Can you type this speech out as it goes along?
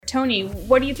Tony,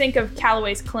 what do you think of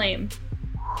Callaway's claim?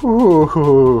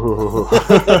 Ooh.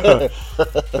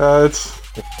 It's...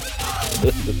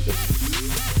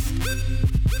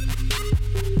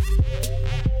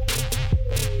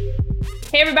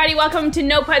 Hey everybody, welcome to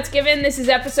No Putts Given. This is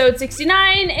episode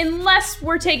 69. Unless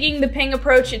we're taking the ping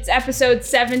approach, it's episode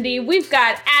 70. We've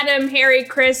got Adam, Harry,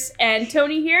 Chris, and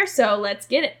Tony here, so let's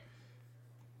get it.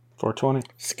 420.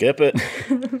 Skip it.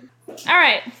 All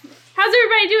right. How's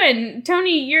everybody doing?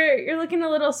 Tony, you're looking a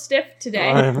little stiff today.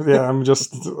 I'm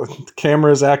just,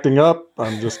 camera's acting up.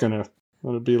 I'm just gonna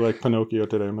be like Pinocchio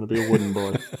today. I'm gonna be a wooden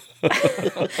boy.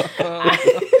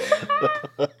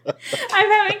 I'm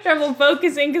having trouble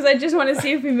focusing because I just want to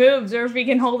see if he moves or if he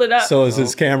can hold it up. So is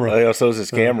his camera. Oh, yeah, so is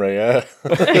his camera, yeah.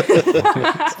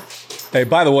 Hey,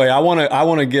 by the way, I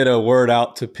want to get a word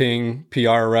out to Ping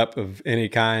PR rep of any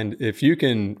kind. If you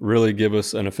can really give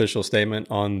us an official statement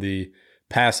on the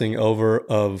passing over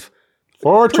of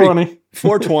 420,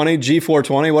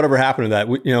 G420, whatever happened to that?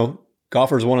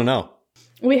 Golfers want to know.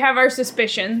 We have our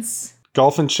suspicions.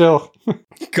 Golf and chill.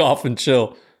 Golf and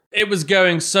chill. It was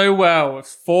going so well.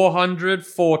 400,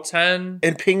 410.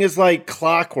 And Ping is like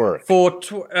clockwork.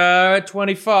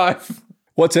 425.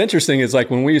 What's interesting is like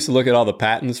when we used to look at all the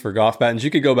patents for golf patents,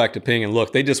 you could go back to Ping and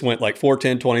look. They just went like 4,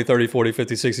 10, 20, 30, 40,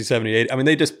 50, 60, 70, 80. I mean,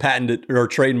 they just patented or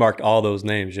trademarked all those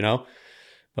names,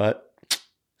 But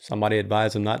somebody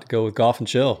advised them not to go with golf and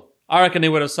chill. I reckon they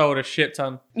would have sold a shit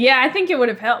ton. Yeah, I think it would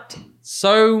have helped.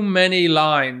 So many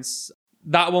lines.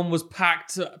 That one was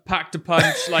packed to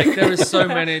punch. Like, there is so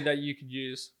many that you could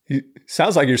use.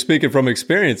 Sounds like you're speaking from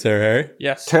experience there, Harry.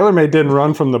 Yes. TaylorMade didn't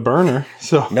run from the burner,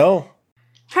 so. No. All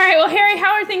right, well, Harry,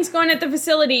 how are things going at the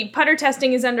facility? Putter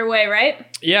testing is underway,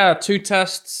 right? Yeah, 2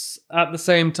 tests at the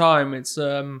same time. It's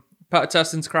putter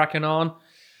testing's cracking on.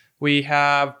 We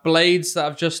have blades that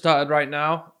have just started right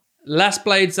now. Less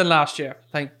blades than last year,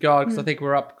 thank God, because I think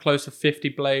we're up close to 50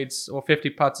 blades or 50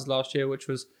 putters last year, which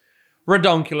was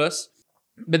redonkulous.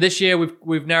 But this year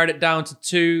we've narrowed it down to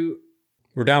 2.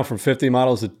 We're down from 50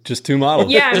 models to just 2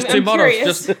 models. Yeah, Just I'm 2 models.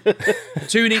 curious.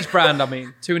 Just 2 in each brand,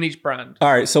 2 in each brand.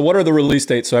 All right, so what are the release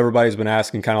dates? So everybody's been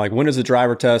asking kind of like, when is the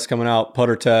driver test coming out,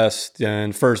 putter test,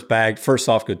 and first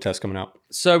soft good test coming out?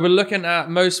 So we're looking at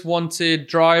most wanted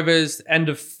drivers, end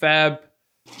of Feb.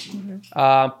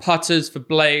 Putters for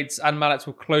blades and mallets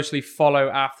will closely follow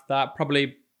after that,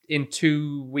 probably in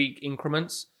 2-week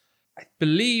increments. I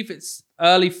believe it's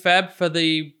early Feb for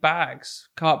the bags,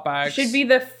 cart bags. Should be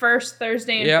the first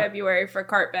Thursday in February for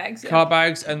cart bags. Yeah. Cart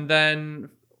bags, and then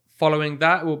following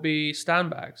that will be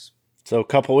stand bags. So a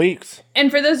couple weeks.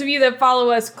 And for those of you that follow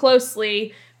us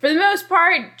closely, for the most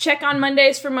part, check on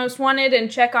Mondays for most wanted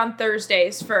and check on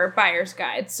Thursdays for buyer's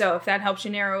guides. So if that helps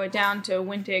you narrow it down to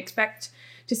when to expect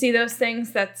to see those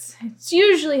things, it's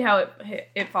usually how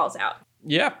it falls out.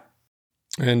 Yeah.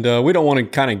 And we don't want to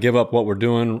kind of give up what we're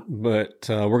doing, but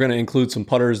we're going to include some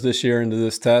putters this year into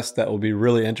this test. That will be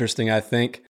really interesting, I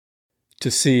think,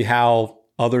 to see how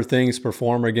other things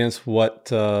perform against what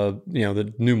the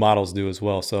new models do as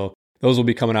well. So those will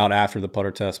be coming out after the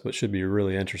putter test, but should be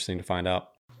really interesting to find out.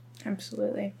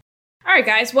 Absolutely. All right,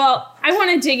 guys. Well, I want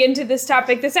to dig into this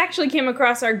topic. This actually came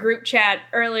across our group chat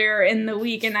earlier in the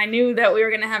week, and I knew that we were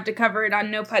going to have to cover it on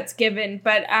No Putts Given.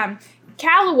 But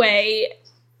Callaway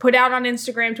put out on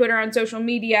Instagram, Twitter, on social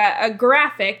media, a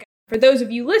graphic. For those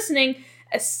of you listening,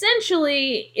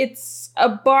 essentially it's a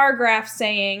bar graph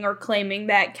saying or claiming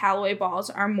that Callaway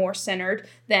balls are more centered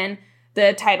than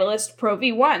the Titleist Pro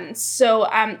V1s. So,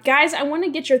 guys, I want to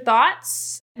get your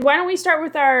thoughts. Why don't we start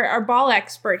with our ball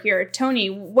expert here, Tony?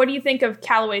 What do you think of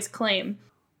Callaway's claim?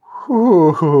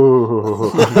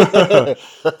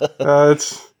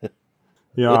 It's...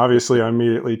 obviously I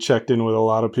immediately checked in with a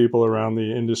lot of people around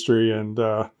the industry, and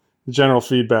the general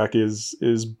feedback is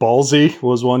ballsy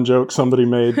was one joke somebody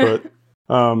made, but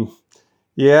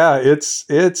it's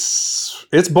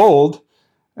bold.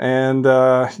 And,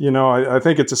 I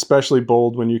think it's especially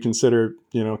bold when you consider,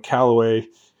 Callaway,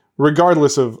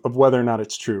 regardless of whether or not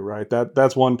it's true, right?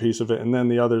 That's one piece of it. And then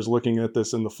the other is looking at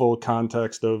this in the full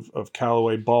context of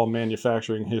Callaway ball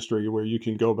manufacturing history, where you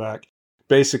can go back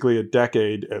basically a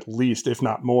decade at least, if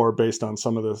not more, based on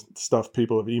some of the stuff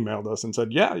people have emailed us and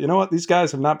said, yeah, you know what? These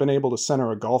guys have not been able to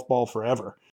center a golf ball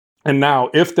forever. And now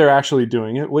if they're actually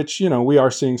doing it, which, we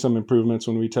are seeing some improvements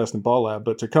when we test in Ball Lab,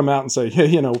 but to come out and say,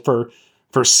 hey, for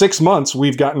 6 months,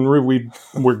 we're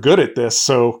good at this.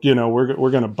 So,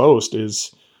 we're going to boast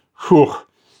is, whew.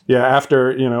 Yeah.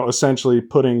 After, essentially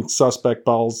putting suspect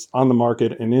balls on the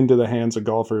market and into the hands of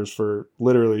golfers for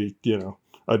literally,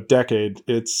 a decade,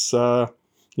 it's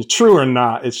true or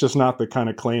not, it's just not the kind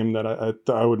of claim that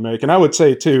I would make. And I would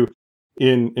say too,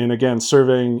 in again,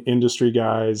 surveying industry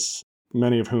guys,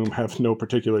 many of whom have no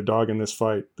particular dog in this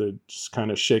fight, they're just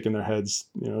kind of shaking their heads,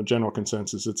 general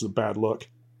consensus, it's a bad look.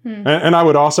 And I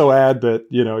would also add that,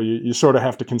 you sort of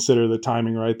have to consider the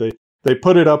timing, right? They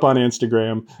put it up on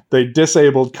Instagram, they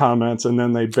disabled comments, and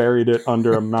then they buried it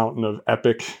under a mountain of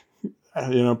epic,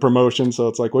 promotion. So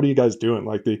it's like, what are you guys doing?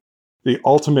 Like the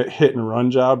ultimate hit and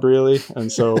run job, really.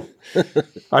 And so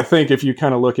I think if you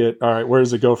kind of look at, all right, where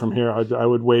does it go from here? I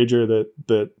would wager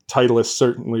that Titleist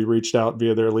certainly reached out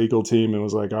via their legal team and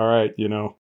was like, all right,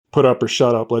 put up or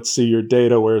shut up. Let's see your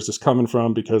data. Where is this coming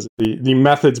from? Because the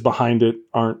methods behind it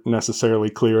aren't necessarily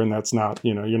clear. And that's not,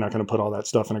 you're not going to put all that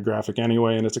stuff in a graphic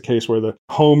anyway. And it's a case where the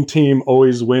home team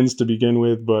always wins to begin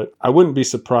with. But I wouldn't be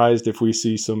surprised if we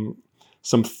see some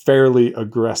fairly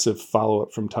aggressive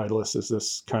follow-up from Titleist as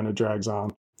this kind of drags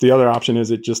on. The other option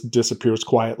is it just disappears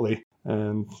quietly.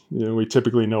 And we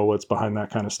typically know what's behind that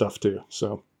kind of stuff too.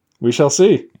 So we shall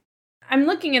see. I'm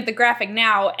looking at the graphic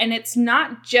now, and it's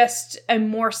not just a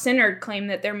more centered claim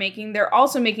that they're making. They're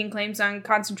also making claims on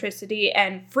concentricity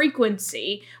and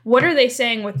frequency. What are they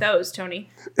saying with those, Tony?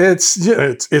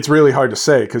 It's really hard to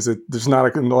say because there's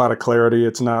not a lot of clarity.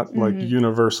 It's not like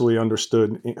universally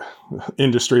understood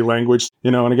industry language.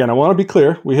 And again, I want to be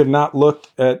clear. We have not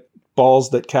looked at balls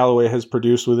that Callaway has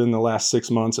produced within the last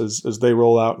 6 months. As they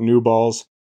roll out new balls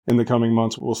in the coming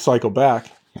months, we'll cycle back.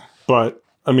 But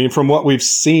I mean, from what we've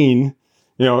seen,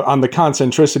 on the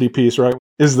concentricity piece, right,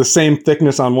 is the same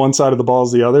thickness on one side of the ball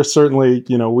as the other. Certainly,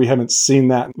 we haven't seen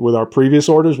that with our previous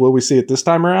orders. Will we see it this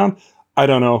time around? I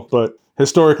don't know. But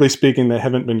historically speaking, they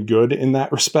haven't been good in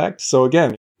that respect. So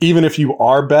again, even if you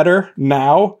are better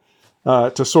now,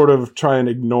 to sort of try and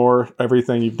ignore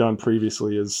everything you've done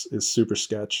previously is super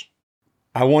sketch.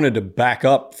 I wanted to back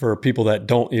up for people that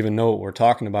don't even know what we're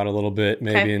talking about a little bit,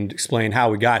 maybe, and explain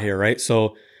how we got here, right?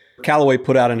 So Callaway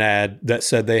put out an ad that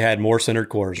said they had more centered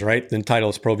cores, right, than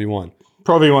Titleist Pro V1.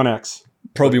 Pro V1X.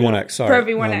 Pro V1X, sorry. Pro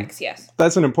V1X, yes.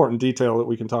 That's an important detail that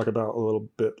we can talk about a little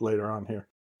bit later on here.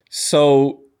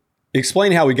 So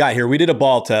explain how we got here. We did a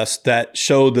ball test that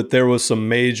showed that there was some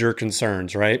major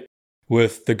concerns, right,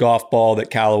 with the golf ball that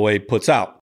Callaway puts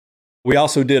out. We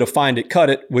also did a Find It, Cut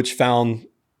It, which found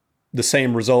the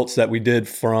same results that we did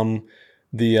from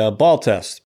the ball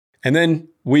test. And then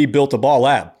we built a ball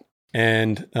lab.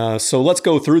 And so let's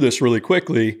go through this really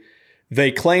quickly. They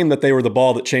claim that they were the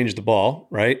ball that changed the ball,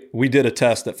 right? We did a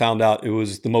test that found out it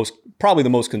was probably the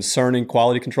most concerning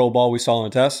quality control ball we saw in a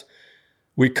test.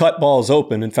 We cut balls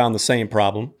open and found the same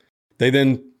problem. They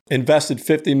then invested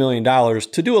 $50 million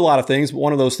to do a lot of things, but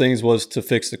one of those things was to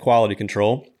fix the quality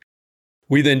control.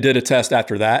 We then did a test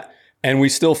after that, and we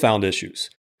still found issues.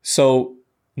 So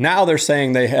now they're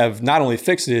saying they have not only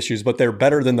fixed the issues, but they're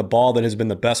better than the ball that has been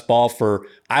the best ball for,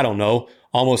 I don't know,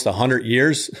 almost 100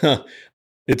 years.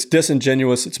 It's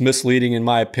disingenuous. It's misleading, in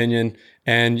my opinion.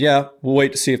 And yeah, we'll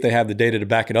wait to see if they have the data to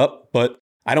back it up. But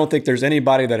I don't think there's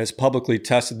anybody that has publicly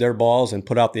tested their balls and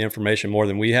put out the information more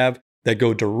than we have that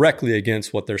go directly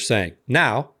against what they're saying.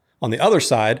 Now, on the other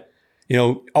side,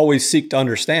 always seek to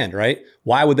understand, right?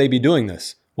 Why would they be doing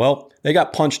this? Well, they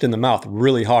got punched in the mouth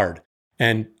really hard.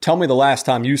 And tell me the last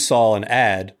time you saw an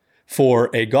ad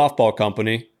for a golf ball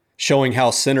company showing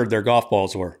how centered their golf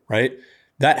balls were, right?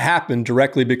 That happened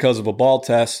directly because of a ball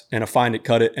test and a Find It,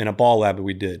 Cut It and a ball lab that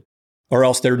we did. Or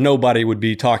else nobody would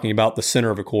be talking about the center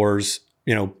of a cores.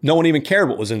 No one even cared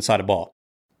what was inside a ball.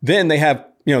 Then they have,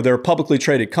 they're a publicly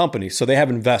traded company, so they have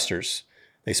investors.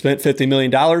 They spent $50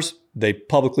 million. They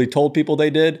publicly told people they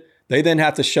did. They then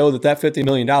have to show that $50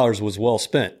 million was well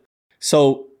spent.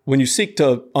 So when you seek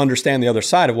to understand the other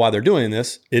side of why they're doing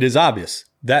this, it is obvious.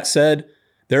 That said,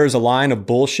 there is a line of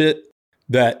bullshit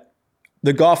that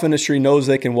the golf industry knows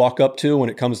they can walk up to when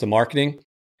it comes to marketing.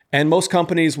 And most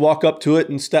companies walk up to it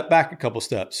and step back a couple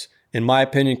steps. In my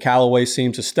opinion, Callaway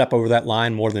seems to step over that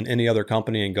line more than any other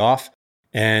company in golf.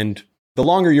 And the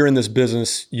longer you're in this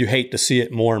business, you hate to see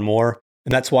it more and more.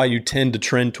 And that's why you tend to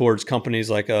trend towards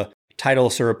companies like a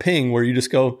Titleist or a Ping, where you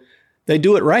just go, they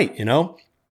do it right,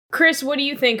 Chris, what do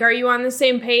you think? Are you on the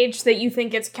same page that you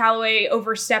think it's Callaway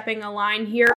overstepping a line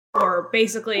here, or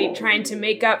basically trying to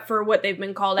make up for what they've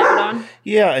been called out on?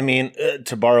 Yeah, I mean,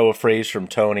 to borrow a phrase from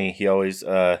Tony, he always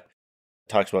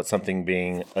talks about something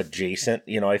being adjacent.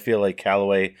 I feel like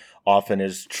Callaway often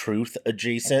is truth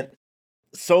adjacent.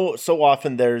 So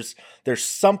often there's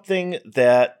something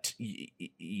that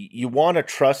you want to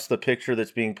trust the picture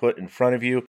that's being put in front of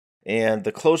you, and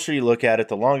the closer you look at it,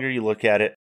 the longer you look at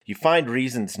it, you find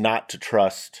reasons not to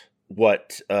trust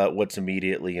what's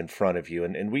immediately in front of you.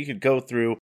 And we could go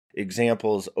through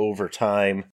examples over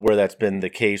time where that's been the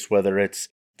case, whether it's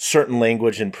certain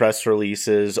language in press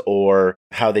releases or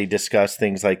how they discuss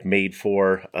things like made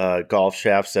for golf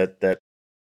shafts that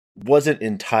wasn't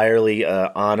entirely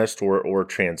honest or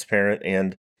transparent.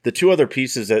 And the two other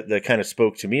pieces that kind of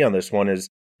spoke to me on this one is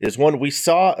one, we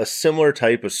saw a similar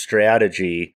type of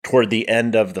strategy toward the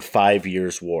end of the 5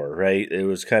 Years' War, right? It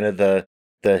was kind of the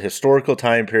historical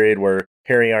time period where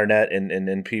Harry Arnett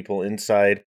and people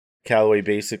inside Callaway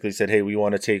basically said, hey, we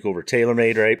want to take over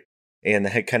TaylorMade, right? And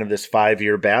they had kind of this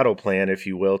 5-year battle plan, if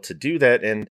you will, to do that.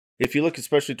 And if you look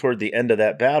especially toward the end of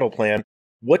that battle plan,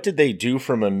 what did they do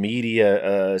from a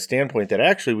media standpoint that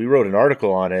actually we wrote an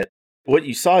article on it? What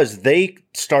you saw is they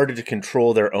started to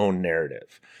control their own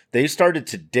narrative. They started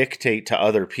to dictate to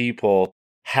other people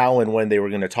how and when they were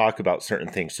going to talk about certain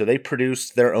things. So they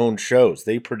produced their own shows.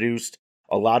 They produced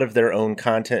a lot of their own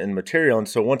content and material. And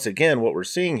so once again, what we're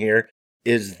seeing here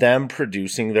is them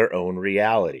producing their own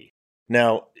reality.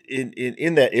 Now,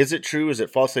 in that, is it true? Is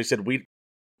it false? They said we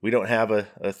don't have a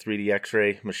 3D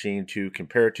X-ray machine to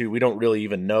compare it to. We don't really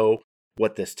even know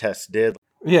what this test did.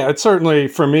 Yeah, it's certainly,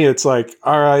 for me, it's like,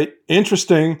 all right,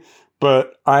 interesting,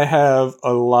 but I have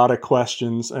a lot of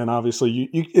questions. And obviously,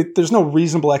 there's no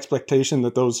reasonable expectation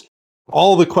that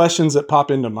all the questions that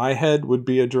pop into my head would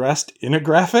be addressed in a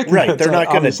graphic. Right, they're not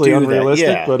going to do unrealistic,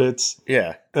 that.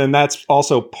 Yeah. But and that's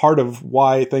also part of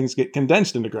why things get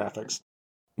condensed into graphics.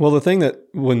 Well, the thing that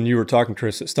when you were talking,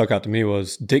 Chris, that stuck out to me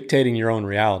was dictating your own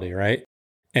reality, right?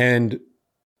 And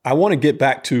I want to get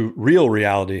back to real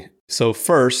reality. So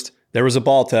first, there was a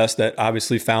ball test that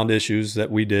obviously found issues that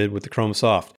we did with the Chroma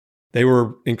Soft. They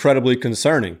were incredibly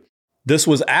concerning. This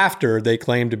was after they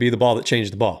claimed to be the ball that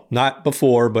changed the ball. Not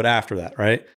before, but after that,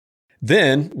 right?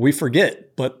 Then we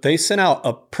forget, but they sent out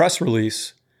a press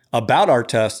release about our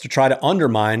test to try to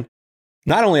undermine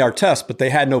not only our test, but they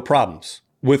had no problems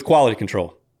with quality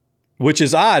control, which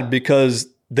is odd because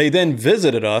they then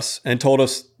visited us and told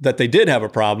us that they did have a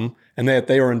problem and that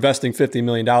they were investing $50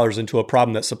 million into a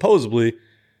problem that supposedly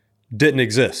didn't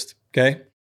exist, okay?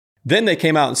 Then they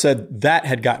came out and said that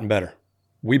had gotten better.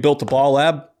 We built a ball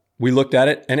lab, we looked at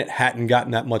it, and it hadn't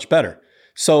gotten that much better.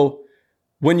 So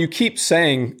when you keep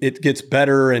saying it gets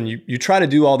better and you try to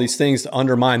do all these things to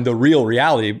undermine the real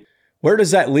reality, where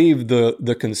does that leave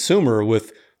the consumer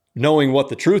with knowing what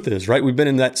the truth is, right? We've been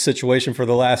in that situation for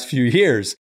the last few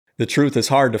years. The truth is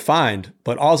hard to find,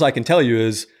 but all I can tell you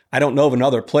is I don't know of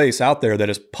another place out there that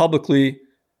is publicly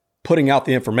putting out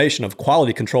the information of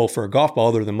quality control for a golf ball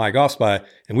other than My Golf Spy,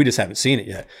 and we just haven't seen it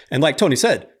yet. And like Tony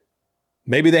said,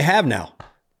 maybe they have now.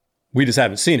 We just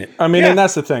haven't seen it. I mean, and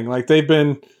that's the thing. Like they've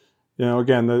been,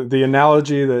 again, the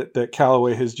analogy that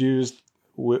Callaway has used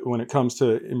when it comes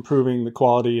to improving the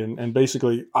quality and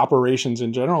basically operations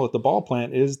in general at the ball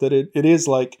plant is that it is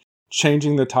like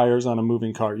changing the tires on a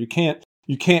moving car. You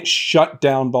can't shut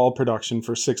down ball production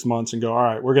for 6 months and go, all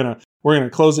right, we're gonna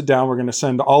close it down. We're gonna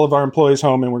send all of our employees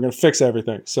home and we're gonna fix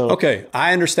everything. So okay,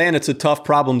 I understand it's a tough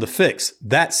problem to fix.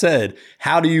 That said,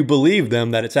 how do you believe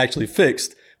them that it's actually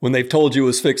fixed when they've told you it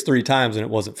was fixed 3 times and it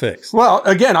wasn't fixed? Well,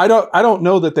 again, I don't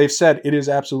know that they've said it is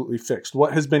absolutely fixed.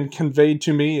 What has been conveyed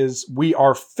to me is we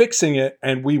are fixing it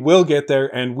and we will get there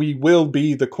and we will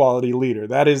be the quality leader.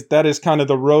 That is kind of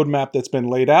the roadmap that's been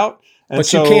laid out. And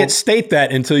but you can't state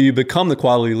that until you become the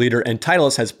quality leader, and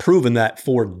Titleist has proven that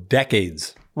for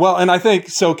decades. Well, and I think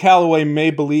so Callaway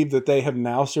may believe that they have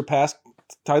now surpassed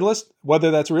Titleist, whether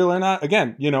that's real or not.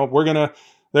 Again,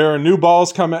 there are new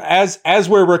balls coming as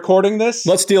we're recording this.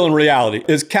 Let's deal in reality.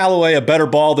 Is Callaway a better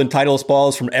ball than Titleist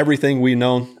balls from everything we've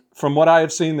known? From what I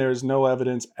have seen, there is no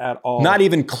evidence at all. Not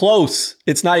even close.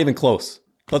 It's not even close.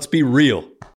 Let's be real.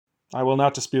 I will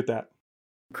not dispute that.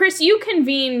 Chris, you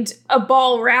convened a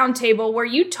ball roundtable where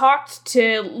you talked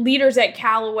to leaders at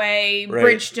Callaway, Right.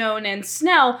 Bridgestone, and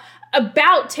Snell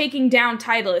about taking down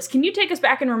Titleist. Can you take us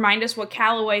back and remind us what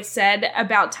Callaway said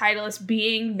about Titleist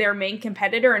being their main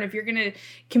competitor? And if you're going to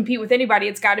compete with anybody,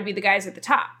 it's got to be the guys at the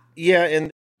top. Yeah, and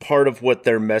part of what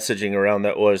their messaging around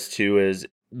that was too is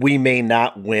we may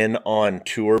not win on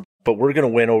tour, but we're going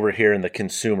to win over here in the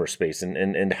consumer space.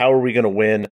 And how are we going to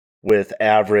win with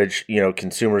average,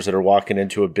 consumers that are walking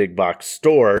into a big box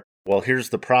store? Well, here's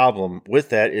the problem with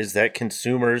that is that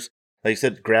consumers, like I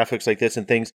said, graphics like this and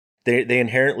things, they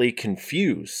inherently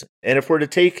confuse. And if we're to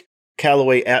take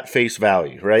Callaway at face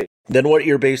value, right, then what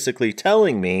you're basically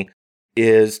telling me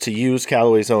is, to use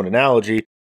Callaway's own analogy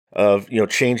of,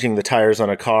 changing the tires on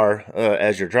a car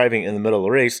as you're driving in the middle of the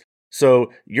race.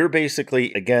 So you're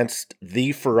basically against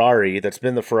the Ferrari that's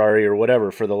been the Ferrari or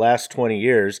whatever for the last 20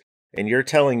 years. And you're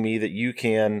telling me that you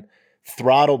can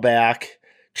throttle back,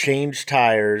 change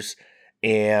tires,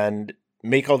 and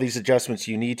make all these adjustments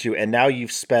you need to, and now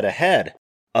you've sped ahead.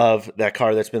 of that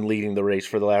car that's been leading the race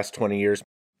for the last 20 years.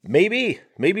 Maybe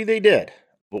they did,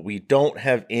 but we don't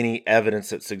have any evidence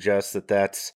that suggests that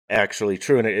that's actually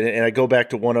true. And I go back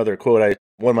to one other quote.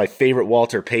 One of my favorite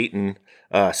Walter Payton,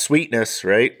 sweetness,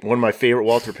 right? One of my favorite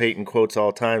Walter Payton quotes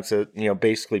all time. So,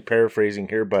 basically paraphrasing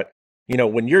here, but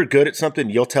when you're good at something,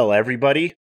 you'll tell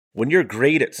everybody. When you're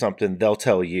great at something, they'll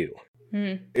tell you.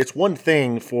 It's one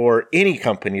thing for any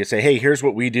company to say, hey, here's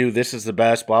what we do. This is the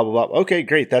best, blah, blah, blah. Okay,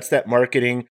 great. That's that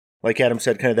marketing, like Adam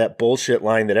said, kind of that bullshit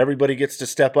line that everybody gets to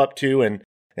step up to and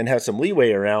have some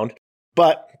leeway around.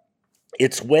 But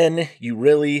it's when you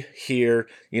really hear,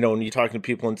 when you're talking to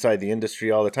people inside the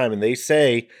industry all the time and they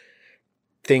say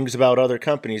things about other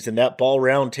companies, and that ball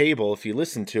round table, if you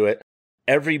listen to it,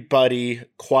 everybody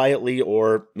quietly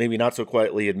or maybe not so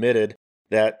quietly admitted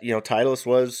that, Titleist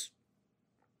was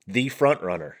the front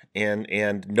runner,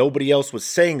 and nobody else was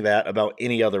saying that about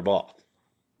any other ball.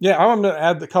 Yeah, I want to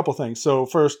add a couple things. So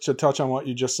first, to touch on what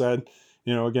you just said,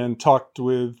 again, talked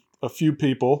with a few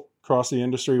people across the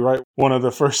industry, right? One of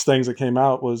the first things that came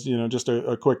out was, just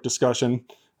a quick discussion,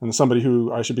 and somebody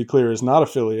who, I should be clear, is not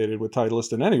affiliated with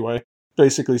Titleist in any way,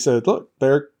 basically said, look,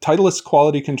 their Titleist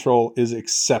quality control is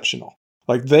exceptional.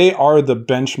 Like, they are the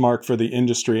benchmark for the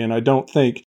industry, and I don't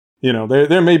think,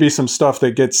 there may be some stuff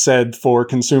that gets said for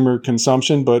consumer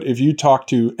consumption, but if you talk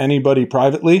to anybody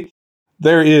privately,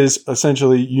 there is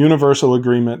essentially universal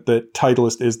agreement that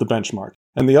Titleist is the benchmark.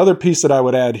 And the other piece that I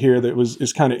would add here that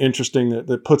is kind of interesting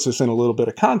that puts us in a little bit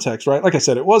of context, right? Like I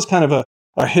said, it was kind of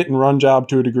a hit and run job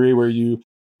to a degree where you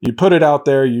put it out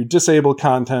there, you disable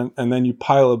content, and then you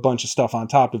pile a bunch of stuff on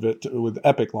top of it with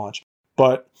Epic launch.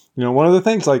 But, one of the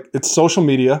things, like, it's social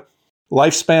media.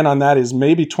 Lifespan on that is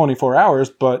maybe 24 hours,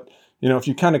 but if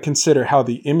you kind of consider how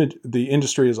the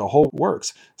industry as a whole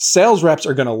works, sales reps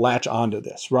are going to latch onto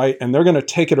this, right? And they're going to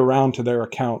take it around to their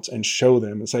accounts and show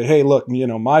them and say, hey, look,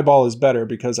 my ball is better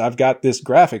because I've got this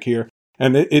graphic here.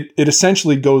 And it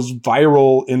essentially goes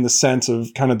viral in the sense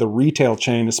of kind of the retail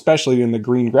chain, especially in the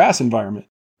green grass environment.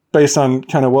 Based on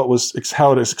kind of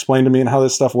how it is explained to me and how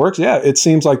this stuff works, yeah, it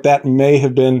seems like that may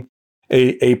have been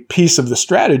a piece of the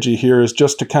strategy here, is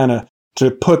just to kind of to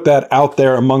put that out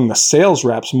there among the sales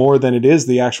reps more than it is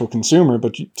the actual consumer.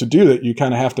 But to do that, you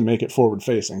kind of have to make it forward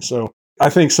facing. So I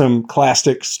think some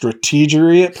classic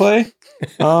strategery at play.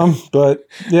 But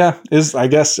yeah, I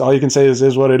guess all you can say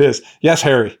is what it is. Yes,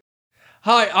 Harry.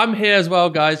 Hi, I'm here as well,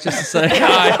 guys, just to say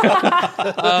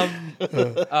hi.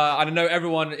 I know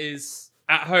everyone is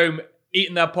at home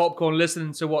eating their popcorn,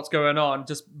 listening to what's going on,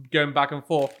 just going back and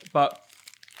forth. But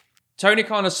Tony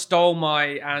kind of stole my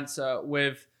answer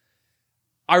with,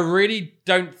 I really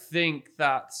don't think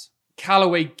that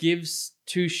Callaway gives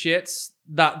two shits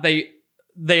that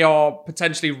they are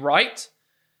potentially right.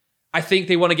 I think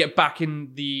they want to get back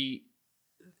in the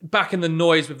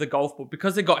noise with the golf ball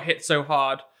because they got hit so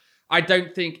hard. I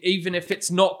don't think, even if it's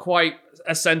not quite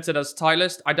as centered as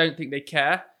Titleist, I don't think they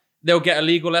care. They'll get a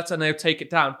legal letter and they'll take it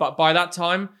down. But by that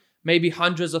time, maybe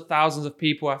hundreds of thousands of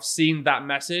people have seen that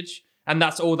message. And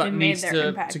that's all that needs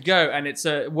to go. And it's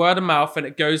a word of mouth, and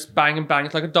it goes bang and bang.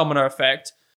 It's like a domino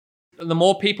effect. And the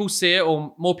more people see it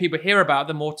or more people hear about it,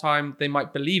 the more time they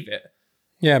might believe it.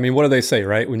 Yeah, I mean, what do they say,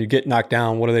 right? When you get knocked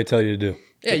down, what do they tell you to do?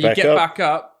 Yeah, you get back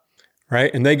up.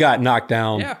 Right? And they got knocked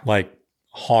down like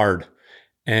hard.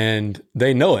 And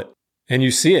they know it. And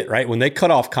you see it, right? When they cut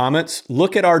off comments,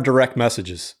 look at our direct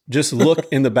messages. Just look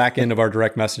in the back end of our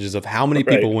direct messages of how many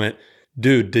people went,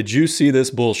 dude, did you see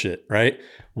this bullshit, right?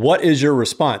 What is your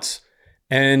response?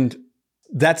 And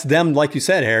that's them, like you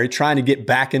said, Harry, trying to get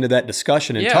back into that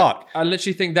discussion and talk. I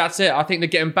literally think that's it. I think they're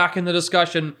getting back in the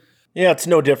discussion. Yeah, it's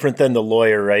no different than the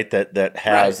lawyer, right? That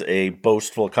has a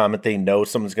boastful comment they know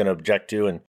someone's going to object to,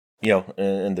 and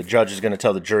and the judge is going to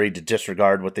tell the jury to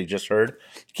disregard what they just heard.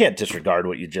 You can't disregard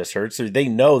what you just heard, so they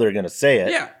know they're going to say it.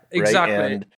 Yeah, exactly.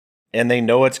 Right? And they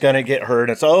know it's going to get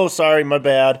heard. It's, oh, sorry, my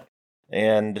bad.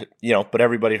 And, but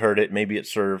everybody heard it. Maybe it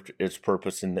served its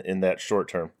purpose in that short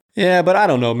term. Yeah, but I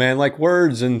don't know, man. Like,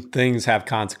 words and things have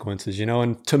consequences,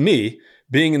 And to me,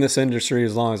 being in this industry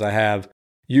as long as I have,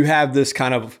 you have this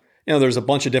kind of, there's a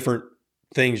bunch of different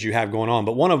things you have going on.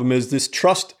 But one of them is this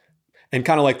trust and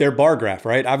kind of like their bar graph,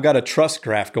 right? I've got a trust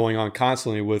graph going on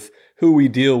constantly with who we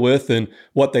deal with and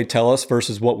what they tell us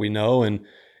versus what we know. And,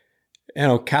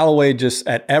 Callaway just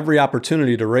at every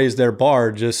opportunity to raise their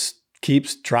bar just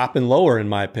keeps dropping lower, in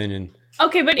my opinion.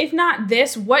 Okay, but if not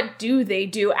this, what do they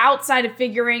do outside of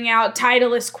figuring out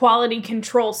Titleist quality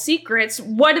control secrets?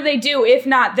 What do they do if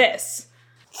not this?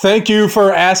 Thank you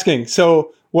for asking.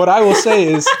 So what I will say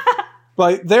is,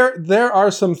 like, there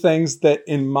are some things that,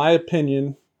 in my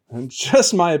opinion, and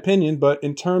just my opinion, but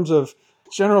in terms of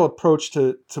general approach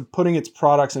to putting its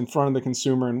products in front of the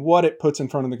consumer and what it puts in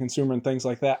front of the consumer and things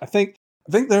like that. I think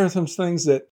there are some things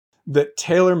that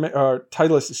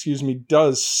Titleist,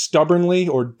 does stubbornly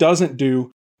or doesn't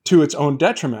do to its own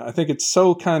detriment. I think it's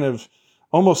so kind of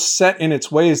almost set in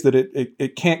its ways that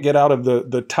it can't get out of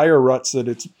the tire ruts that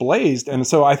it's blazed. And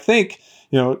so I think,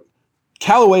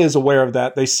 Callaway is aware of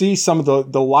that. They see some of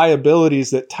the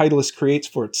liabilities that Titleist creates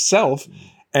for itself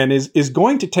and is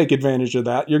going to take advantage of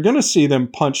that. You're going to see them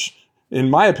punch,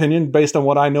 in my opinion, based on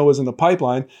what I know is in the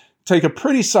pipeline, take a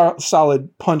pretty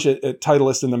solid punch at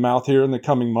Titleist in the mouth here in the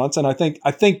coming months. And I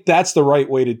think that's the right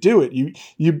way to do it.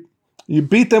 You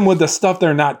beat them with the stuff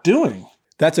they're not doing.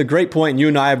 That's a great point. You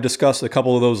and I have discussed a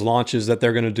couple of those launches that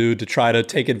they're going to do to try to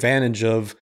take advantage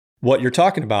of what you're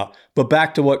talking about. But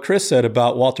back to what Chris said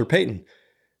about Walter Payton,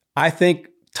 I think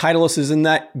Titleist is in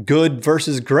that good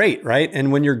versus great, right?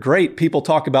 And when you're great, people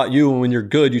talk about you, and when you're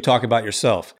good, you talk about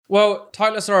yourself. Well,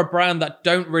 Titleist are a brand that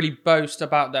don't really boast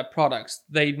about their products.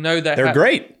 They know they're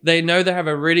great. They know they have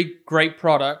a really great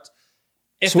product.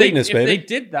 If they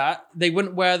did that, they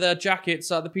wouldn't wear their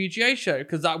jackets at the PGA show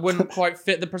because that wouldn't quite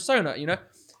fit the persona.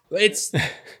 It's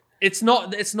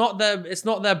not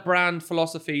their brand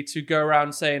philosophy to go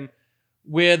around saying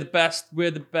we're the best, we're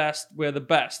the best, we're the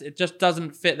best. It just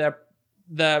doesn't fit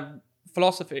their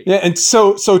philosophy. Yeah, and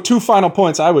so 2 final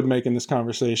points I would make in this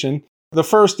conversation. The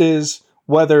first is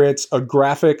whether it's a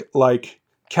graphic like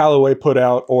Callaway put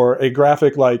out or a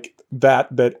graphic like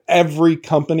that every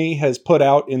company has put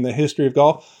out in the history of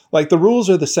golf. Like, the rules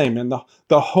are the same, and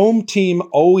the home team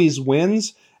always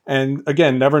wins. And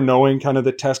again, never knowing kind of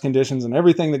the test conditions and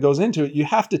everything that goes into it, you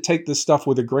have to take this stuff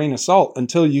with a grain of salt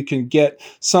until you can get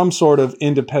some sort of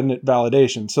independent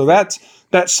validation. So that's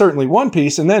certainly one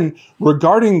piece. And then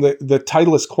regarding the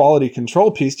Titleist quality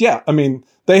control piece, yeah, I mean,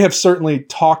 they have certainly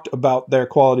talked about their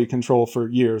quality control for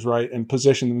years, right? And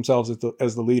positioned themselves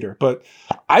as the leader. But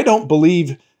I don't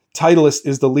believe Titleist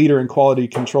is the leader in quality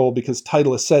control because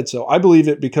Titleist said so. I believe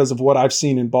it because of what I've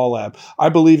seen in Ball Lab. I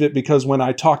believe it because when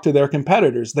I talk to their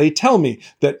competitors, they tell me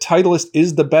that Titleist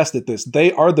is the best at this.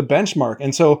 They are the benchmark.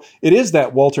 And so it is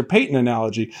that Walter Payton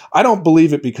analogy. I don't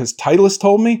believe it because Titleist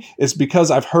told me. It's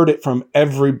because I've heard it from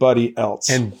everybody else.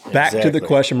 And back to the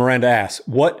question Miranda asked,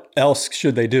 what else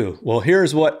should they do? Well,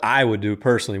 here's what I would do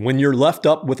personally. When you're left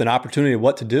up with an opportunity of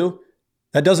what to do,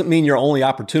 that doesn't mean your only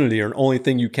opportunity or only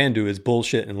thing you can do is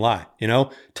bullshit and lie,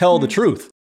 Tell the truth.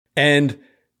 And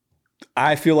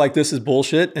I feel like this is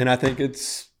bullshit, and I think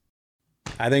it's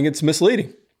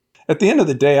misleading. At the end of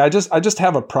the day, I just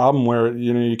have a problem where,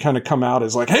 you kind of come out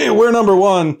as like, hey, we're number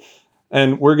one,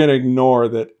 and we're going to ignore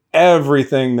that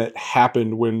everything that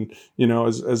happened when,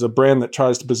 as a brand that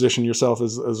tries to position yourself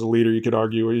as a leader, you could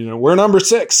argue, we're number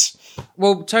 6.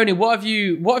 Well, Tony, what have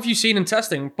you seen in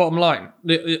testing? Bottom line,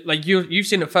 like you've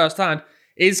seen it firsthand.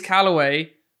 Is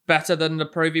Callaway better than the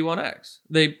Pro V1X?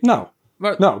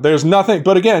 No, there's nothing.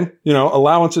 But again,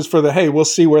 allowances for the, hey, we'll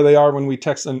see where they are when we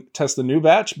test the new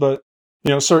batch. But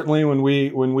certainly when we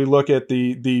look at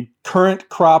the current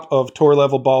crop of tour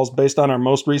level balls based on our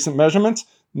most recent measurements,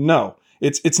 no,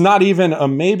 it's not even a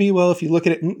maybe. Well, if you look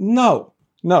at it, no,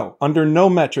 under no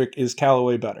metric is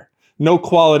Callaway better. No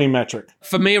quality metric.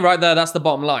 For me, right there, that's the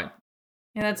bottom line.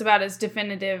 And that's about as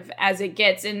definitive as it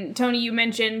gets. And Tony, you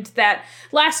mentioned that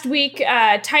last week,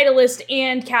 Titleist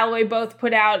and Callaway both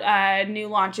put out new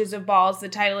launches of balls, the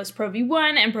Titleist Pro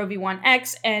V1 and Pro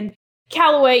V1X and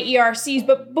Callaway ERCs.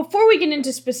 But before we get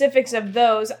into specifics of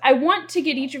those, I want to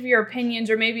get each of your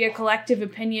opinions, or maybe a collective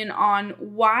opinion, on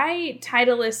why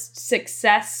Titleist's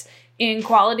success in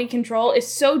quality control is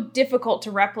so difficult to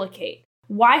replicate.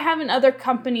 Why haven't other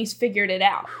companies figured it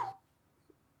out?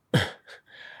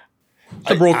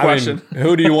 It's a broad question.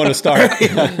 Who do you want to start?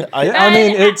 I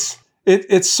mean,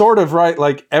 it's sort of right.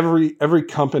 Like every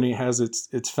company has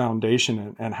its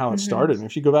foundation and how it started. And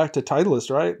if you go back to Titleist,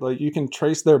 right, like you can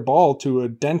trace their ball to a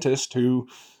dentist who,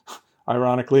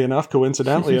 ironically enough,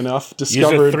 coincidentally enough,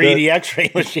 discovered use a 3D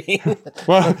X-ray machine.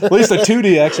 Well, at least a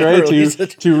 2D X-ray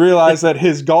to realize that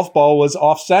his golf ball was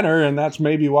off center, and that's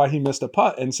maybe why he missed a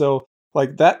putt. And so,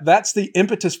 like that's the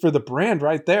impetus for the brand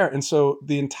right there. And so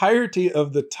the entirety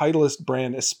of the Titleist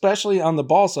brand, especially on the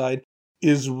ball side,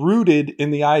 is rooted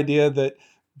in the idea that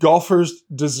golfers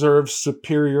deserve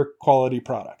superior quality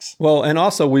products. Well, and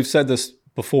also we've said this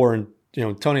before, and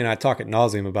Tony and I talk ad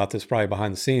nauseum about this probably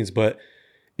behind the scenes, but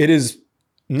it is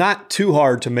not too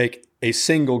hard to make a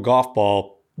single golf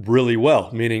ball really well,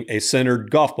 meaning a centered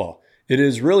golf ball. It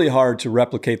is really hard to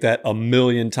replicate that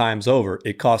 1,000,000 times over.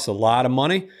 It costs a lot of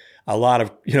money, a lot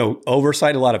of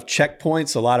oversight, a lot of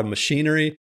checkpoints, a lot of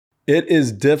machinery. It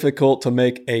is difficult to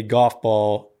make a golf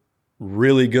ball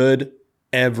really good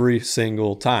every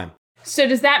single time. So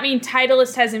does that mean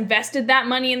Titleist has invested that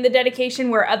money in the dedication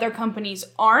where other companies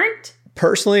aren't?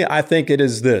 Personally, I think it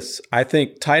is this. I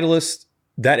think Titleist,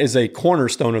 that is a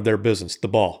cornerstone of their business, the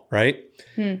ball, right?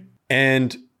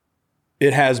 And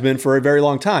it has been for a very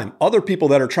long time. Other people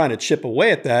that are trying to chip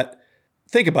away at that,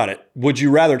 think about it. Would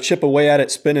you rather chip away at it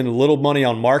spending a little money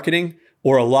on marketing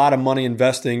or a lot of money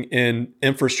investing in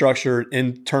infrastructure,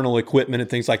 internal equipment, and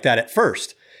things like that at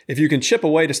first? If you can chip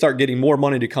away to start getting more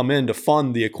money to come in to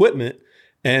fund the equipment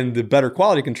and the better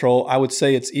quality control, I would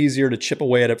say it's easier to chip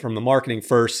away at it from the marketing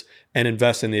first and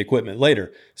invest in the equipment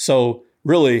later. So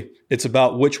really, it's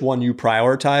about which one you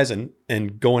prioritize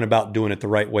and going about doing it the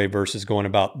right way versus going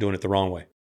about doing it the wrong way.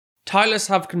 Titleist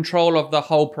have control of the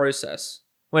whole process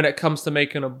when it comes to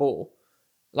making a ball.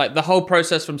 Like the whole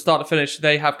process from start to finish,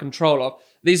 they have control of.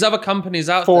 These other companies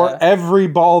out for there. every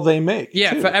ball they make.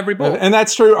 Yeah, too. for every ball. And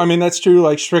that's true. I mean, that's true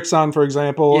like Strixon, for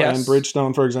example, Yes. and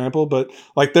Bridgestone, for example. But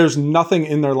like there's nothing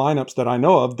in their lineups that I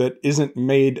know of that isn't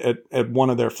made at one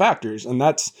of their factories. And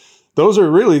those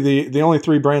are really the only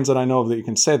three brands that I know of that you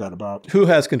can say that about. Who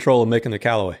has control of making the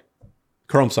Callaway?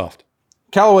 Chromesoft.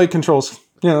 Callaway controls,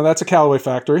 that's a Callaway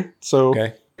factory. So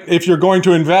Okay. if you're going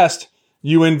to invest,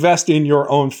 you invest in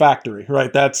your own factory,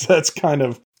 right? That's kind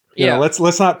of,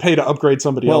 let's not pay to upgrade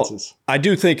somebody else's. I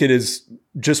do think it is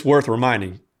just worth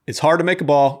reminding. It's hard to make a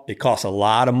ball. It costs a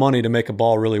lot of money to make a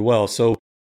ball really well. So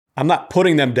I'm not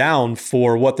putting them down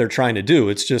for what they're trying to do.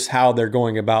 It's just how they're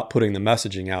going about putting the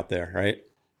messaging out there, right?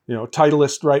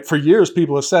 Titleist, right? For years,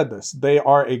 people have said this. They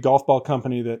are a golf ball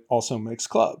company that also makes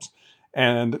clubs.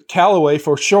 And Callaway,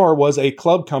 for sure, was a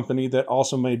club company that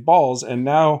also made balls. And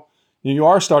now you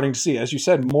are starting to see, as you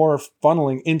said, more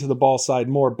funneling into the ball side,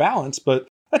 more balance, but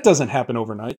that doesn't happen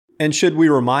overnight. And should we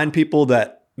remind people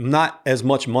that not as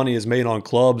much money is made on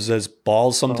clubs as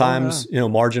balls sometimes,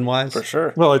 margin-wise? For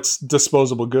sure. Well, it's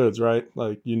disposable goods, right?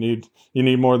 Like you need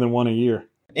more than one a year.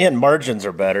 And margins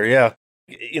are better, yeah.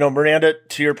 Miranda,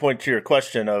 to your point, to your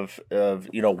question of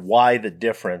why the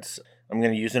difference, I'm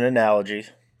going to use an analogy.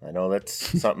 I know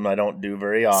that's something I don't do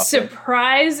very often.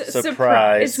 Surprise.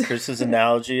 Chris's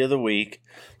analogy of the week.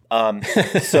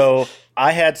 So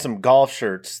I had some golf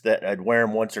shirts that I'd wear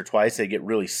them once or twice. They get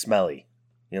really smelly.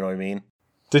 You know what I mean?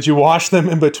 Did you wash them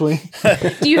in between?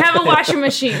 Do you have a washing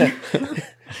machine?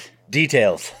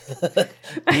 Details.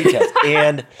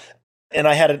 And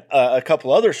I had a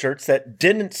couple other shirts that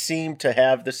didn't seem to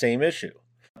have the same issue.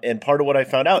 And part of what I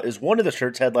found out is one of the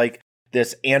shirts had like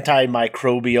this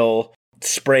antimicrobial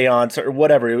spray on or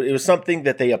whatever. It was something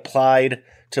that they applied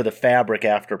to the fabric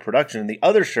after production. And the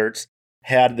other shirts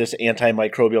had this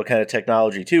antimicrobial kind of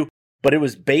technology too, but it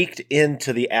was baked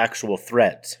into the actual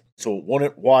threads. So it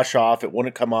wouldn't wash off. It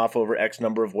wouldn't come off over X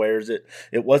number of wears. It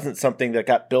wasn't something that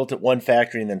got built at one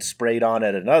factory and then sprayed on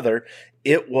at another.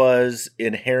 It was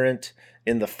inherent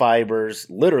in the fibers.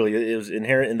 Literally, it was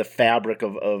inherent in the fabric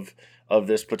of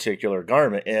this particular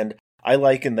garment. And I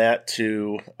liken that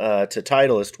to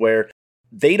Titleist, where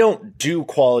they don't do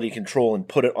quality control and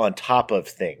put it on top of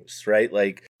things, right?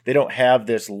 Like they don't have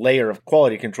this layer of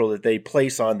quality control that they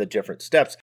place on the different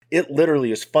steps. It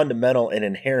literally is fundamental and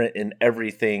inherent in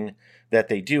everything that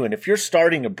they do. And if you're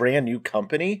starting a brand new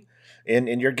company and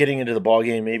you're getting into the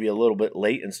ballgame maybe a little bit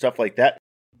late and stuff like that,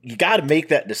 you got to make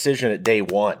that decision at day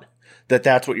one that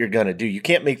that's what you're going to do. You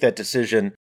can't make that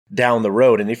decision down the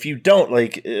road. And if you don't,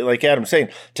 like Adam's saying,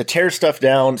 to tear stuff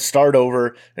down, start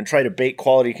over, and try to bake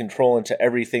quality control into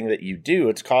everything that you do,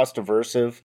 it's cost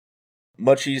aversive.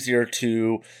 Much easier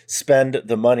to spend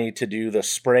the money to do the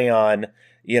spray-on,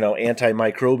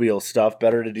 antimicrobial stuff.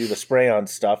 Better to do the spray-on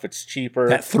stuff. It's cheaper.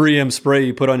 That 3M spray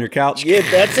you put on your couch. Yeah,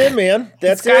 that's it, man.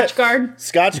 That's it.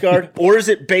 Scotchgard. Or is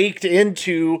it baked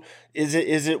into?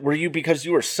 Were you, because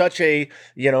you were such a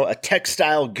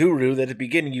textile guru that at the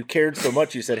beginning you cared so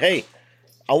much, you said, hey,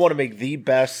 I want to make the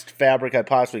best fabric I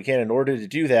possibly can. In order to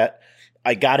do that,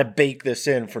 I got to bake this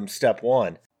in from step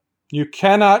one. You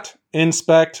cannot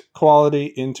inspect quality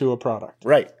into a product.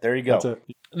 Right. There you go. That's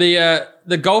it.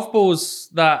 The golf balls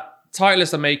that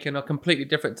Titleist are making are completely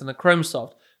different than the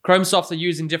Chromesoft. Chromesoft are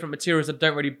using different materials that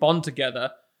don't really bond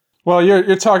together. Well,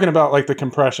 you're talking about like the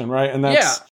compression, right? And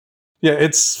that's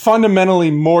it's fundamentally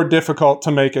more difficult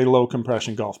to make a low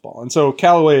compression golf ball. And so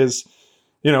Callaway is,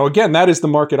 again, that is the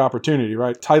market opportunity,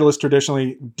 right? Titleist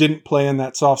traditionally didn't play in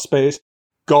that soft space.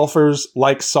 Golfers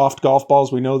like soft golf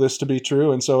balls. We know this to be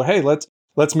true. And so, hey,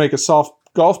 let's make a soft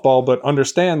golf ball, but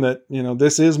understand that,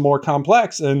 this is more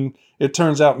complex. And it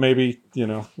turns out maybe,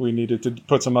 we needed to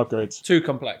put some upgrades. Too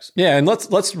complex. Yeah, and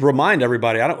let's remind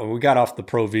everybody, we got off the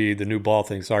Pro V, the new ball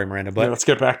thing. Sorry, Miranda. But let's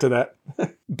get back to that.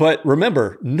 But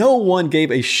remember, no one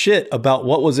gave a shit about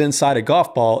what was inside a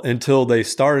golf ball until they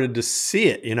started to see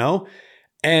it,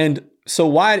 And so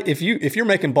why, if you're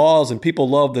making balls and people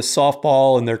love the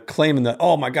softball and they're claiming that,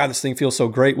 oh my God, this thing feels so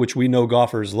great, which we know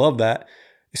golfers love that,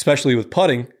 especially with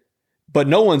putting, but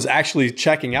no one's actually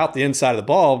checking out the inside of the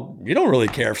ball. You don't really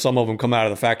care if some of them come out of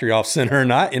the factory off center or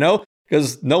not,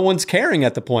 because no one's caring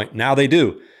at the point. Now they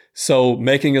do. So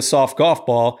making a soft golf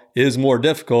ball is more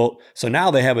difficult. So now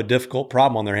they have a difficult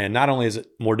problem on their hand. Not only is it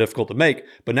more difficult to make,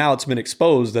 but now it's been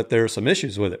exposed that there are some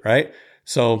issues with it, right?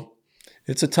 So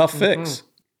it's a tough fix.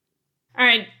 All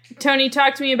right, Tony,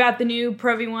 talk to me about the new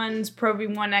Pro V1s, Pro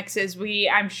V1Xs.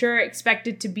 I'm sure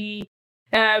expected to be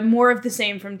more of the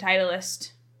same from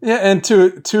Titleist. Yeah, and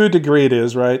to a degree it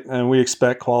is, right? And we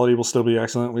expect quality will still be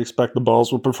excellent. We expect the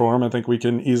balls will perform. I think we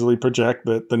can easily project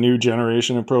that the new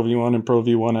generation of Pro V1 and Pro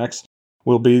V1X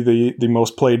will be the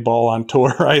most played ball on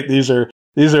tour, right? These are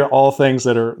all things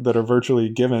that are virtually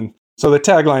given. So the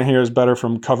tagline here is better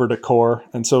from cover to core.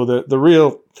 And so the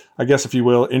real, I guess, if you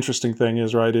will, interesting thing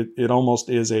is, right, it almost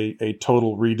is a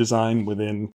total redesign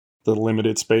within the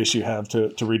limited space you have to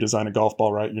redesign a golf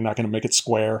ball, right? You're not going to make it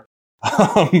square.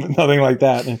 Nothing like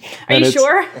that. Are you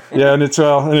sure? Yeah, and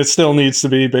it still needs to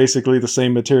be basically the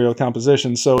same material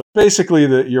composition. So basically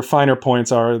your finer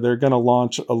points are they're going to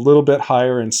launch a little bit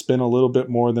higher and spin a little bit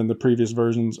more than the previous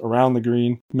versions around the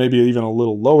green, maybe even a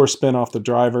little lower spin off the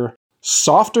driver.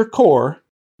 Softer core,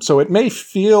 so it may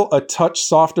feel a touch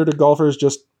softer to golfers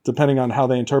just depending on how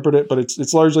they interpret it, but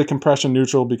it's largely compression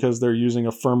neutral because they're using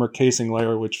a firmer casing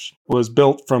layer, which was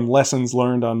built from lessons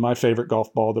learned on my favorite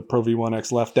golf ball, the Pro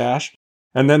V1X Left Dash.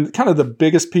 And then kind of the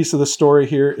biggest piece of the story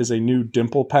here is a new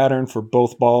dimple pattern for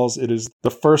both balls. It is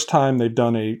the first time they've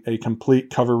done a complete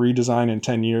cover redesign in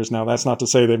 10 years. Now, that's not to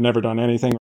say they've never done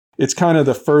anything. It's kind of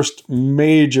the first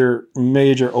major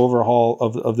overhaul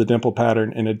of the dimple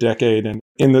pattern in a decade. And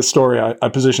in this story, I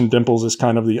position dimples as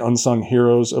kind of the unsung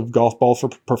heroes of golf ball for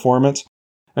performance.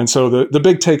 And so the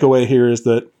big takeaway here is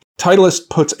that Titleist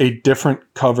puts a different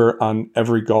cover on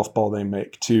every golf ball they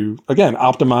make to, again,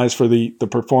 optimize for the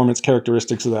performance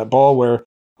characteristics of that ball, where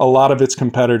a lot of its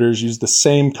competitors use the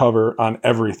same cover on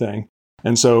everything.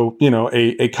 And so,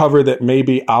 a cover that may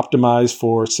be optimized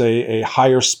for, say, a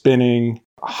higher spinning,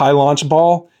 high launch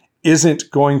ball isn't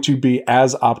going to be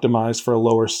as optimized for a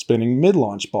lower spinning mid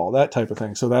launch ball, that type of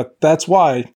thing. So that's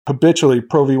why habitually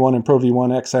Pro V1 and Pro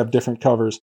V1X have different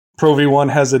covers. Pro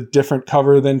V1 has a different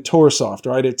cover than Tour Soft,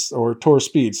 right? Or Tour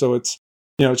Speed. So it's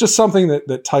just something that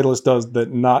Titleist does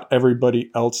that not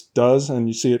everybody else does, and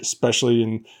you see it especially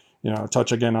in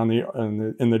touch again on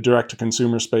in the direct to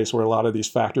consumer space where a lot of these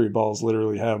factory balls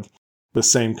literally have the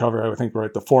same cover. I think,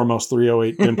 right, the Foremost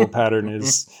 308 dimple pattern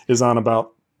is on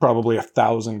about probably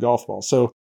 1,000 golf balls.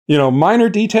 So, minor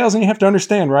details, and you have to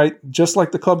understand, right? Just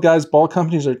like the club guys, ball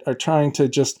companies are trying to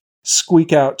just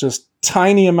squeak out just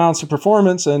tiny amounts of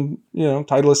performance, and,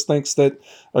 Titleist thinks that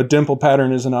a dimple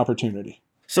pattern is an opportunity.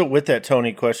 So with that,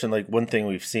 Tony, question, like one thing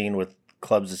we've seen with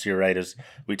clubs this year, right, is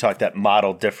we talked that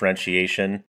model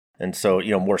differentiation. And so,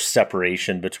 more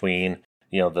separation between,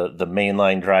 the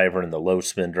mainline driver and the low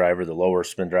spin driver, the lower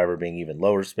spin driver being even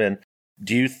lower spin.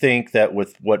 Do you think that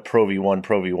with what Pro V1,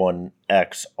 Pro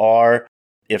V1X are,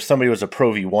 if somebody was a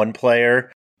Pro V1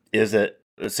 player, is it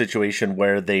a situation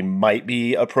where they might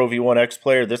be a Pro V1X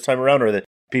player this time around, or are the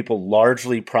people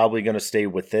largely probably going to stay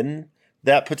within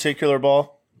that particular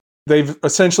ball? They've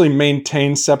essentially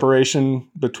maintained separation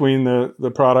between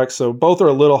the products, so both are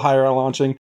a little higher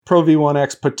launching. Pro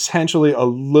V1X potentially a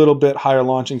little bit higher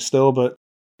launching still, but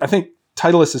I think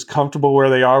Titleist is comfortable where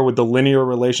they are with the linear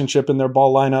relationship in their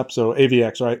ball lineup. So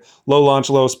AVX, right? Low launch,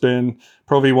 low spin,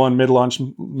 Pro V1, mid launch,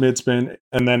 mid spin,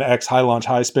 and then X, high launch,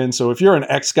 high spin. So if you're an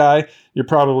X guy, you're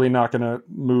probably not going to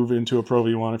move into a Pro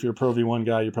V1. If you're a Pro V1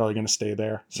 guy, you're probably going to stay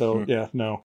there. So yeah,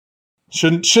 no.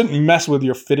 Shouldn't mess with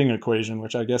your fitting equation,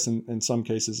 which I guess in some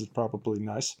cases is probably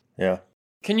nice. Yeah.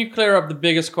 Can you clear up the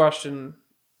biggest question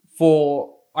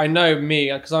for, I know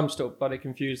me, because I'm still bloody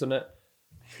confused on it.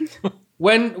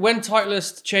 When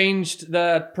Titleist changed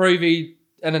their Pro V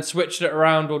and then switched it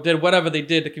around or did whatever they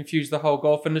did to confuse the whole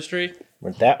golf industry.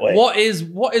 Went that way. What is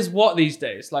what these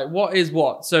days? Like, what is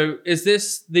what? So is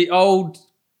this the old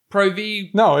Pro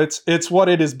V? No, it's what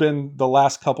it has been the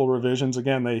last couple revisions.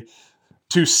 Again,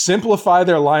 to simplify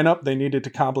their lineup, they needed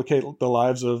to complicate the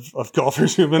lives of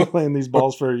golfers who've been playing these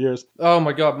balls for years. Oh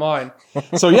my God, mine.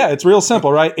 So yeah, it's real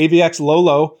simple, right? AVX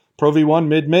low, Pro V1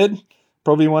 mid,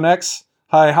 Pro V1X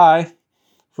high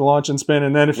for launch and spin,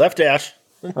 and then if Left dash.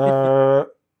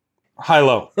 high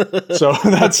low. So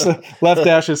that's left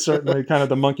dash is certainly kind of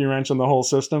the monkey wrench in the whole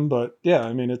system. But yeah,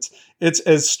 I mean, it's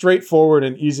as straightforward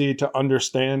and easy to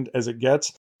understand as it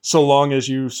gets, so long as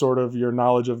you sort of your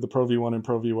knowledge of the Pro V1 and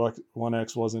Pro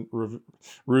V1X wasn't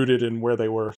rooted in where they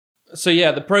were. So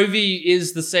yeah, the Pro V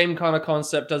is the same kind of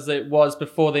concept as it was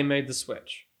before they made the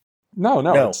switch. No,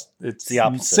 it's the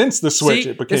opposite. Since the switch, See,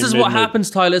 it became this is what happens,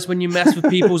 Tylus, when you mess with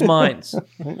people's minds.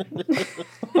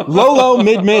 low,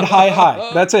 mid,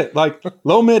 high. That's it. Like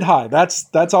low, mid, high.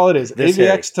 That's all it is. This,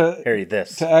 AVX Harry,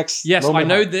 this. to X. Yes, low, I mid,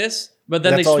 know high. this, but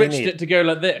then That's they all you switched need. it to go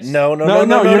like this. No, you're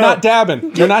not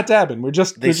dabbing. You're not dabbing. We're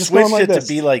just They we're just going switched like it this.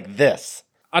 to be like this.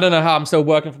 I don't know how I'm still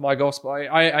working for my golf spot.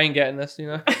 I ain't getting this, you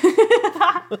know.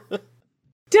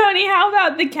 Tony, how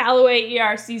about the Callaway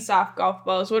ERC soft golf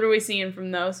balls? What are we seeing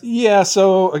from those? Yeah,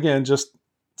 so again, just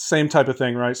same type of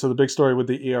thing, right? So the big story with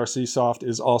the ERC Soft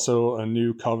is also a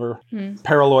new cover.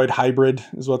 Paraloid hybrid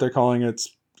is what they're calling it. It's,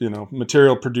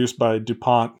 material produced by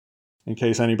DuPont, in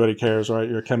case anybody cares, right?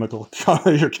 Your chemical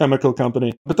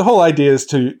company. But the whole idea is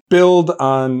to build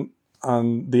on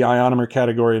the ionomer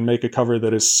category and make a cover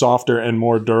that is softer and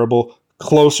more durable,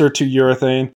 closer to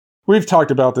urethane. We've talked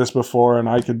about this before, and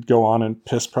I could go on and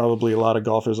piss probably a lot of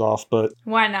golfers off, but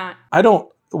Why not? I don't,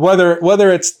 whether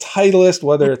it's Titleist,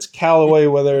 whether it's Callaway,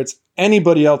 whether it's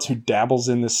anybody else who dabbles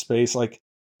in this space, like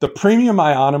the premium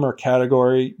ionomer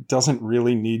category doesn't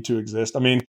really need to exist. I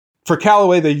mean, for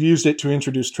Callaway, they used it to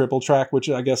introduce Triple Track, which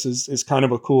I guess is kind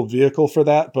of a cool vehicle for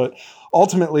that. But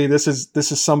ultimately, this is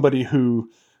somebody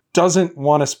who doesn't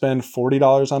want to spend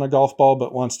 $40 on a golf ball,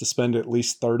 but wants to spend at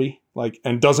least $30,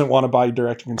 and doesn't want to buy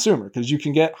direct to consumer, because you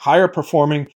can get higher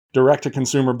performing direct to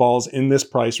consumer balls in this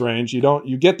price range. You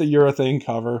get the urethane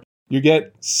cover, you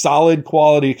get solid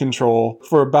quality control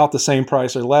for about the same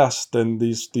price or less than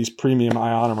these premium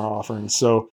ionomer offerings.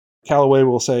 So Callaway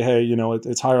will say, hey,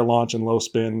 it's higher launch and low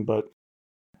spin, but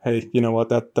hey, you know what?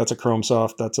 That's a Chrome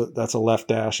Soft, that's a left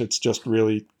dash. It's just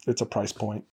really, it's a price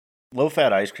point.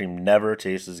 Low-fat ice cream never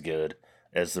tastes as good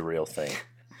as the real thing.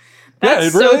 That's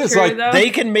it really so is. true, Like, though. They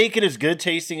can make it as good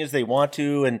tasting as they want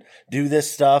to and do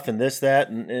this stuff and this, that,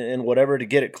 and whatever to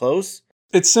get it close.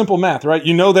 It's simple math, right?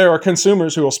 There are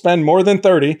consumers who will spend more than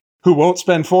 30, who won't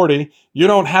spend 40. You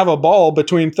don't have a ball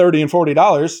between $30 and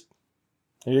 $40.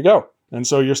 There you go. And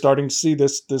so you're starting to see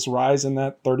this rise in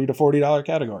that $30 to $40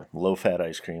 category. Low-fat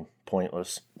ice cream.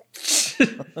 Pointless.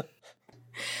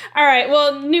 All right,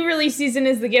 well, new release season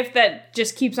is the gift that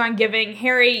just keeps on giving.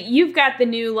 Harry, you've got the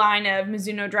new line of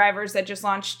Mizuno drivers that just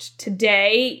launched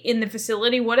today in the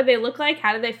facility. What do they look like?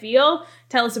 How do they feel?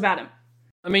 Tell us about them.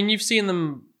 I mean, you've seen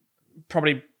them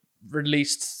probably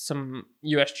released some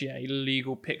USGA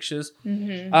legal pictures.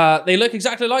 Mm-hmm. They look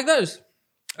exactly like those.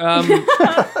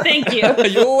 Thank you.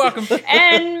 You're welcome.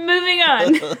 And moving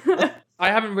on. I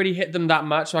haven't really hit them that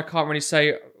much, so I can't really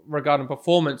say regarding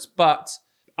performance, but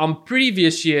on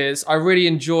previous years, I really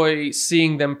enjoy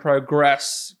seeing them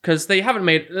progress, because they haven't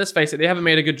made, let's face it, they haven't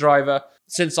made a good driver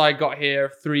since I got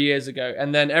here 3 years ago.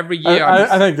 And then every year...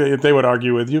 I think they would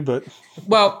argue with you, but...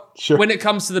 Well, Sure. When it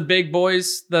comes to the big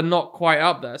boys, they're not quite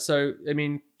up there. So, I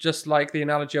mean, just like the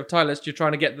analogy of Titleist, you're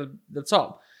trying to get the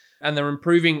top. And they're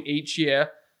improving each year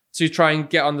to try and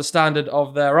get on the standard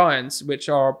of their irons, which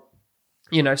are,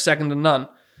 second to none.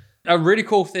 A really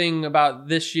cool thing about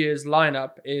this year's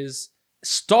lineup is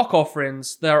stock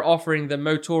offerings. They're offering the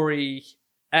Motori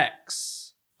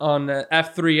X on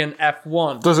F3 and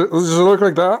F1. Does it look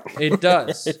like that? It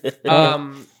does.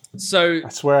 So I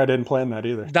swear I didn't plan that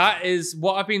either. that is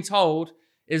what I've been told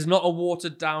is not a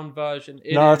watered down version.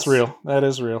 No, it's real. That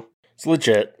is real. It's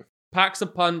legit. Packs a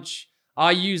punch.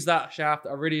 I use that shaft.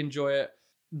 I really enjoy it.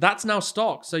 That's now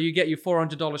stock. So you get your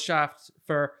 $400 shaft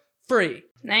for free.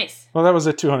 Nice. Well, that was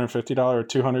a $250 or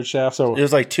 200 shaft. So It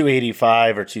was like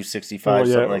 285 or 265,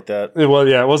 something like that. it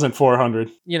wasn't 400.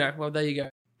 Well, there you go.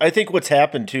 I think what's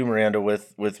happened too, Miranda,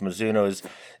 with Mizuno is,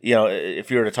 if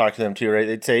you were to talk to them too, right,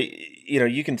 they'd say,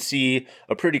 you can see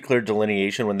a pretty clear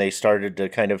delineation when they started to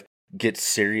kind of get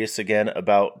serious again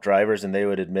about drivers, and they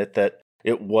would admit that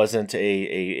it wasn't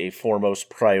a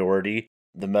foremost priority,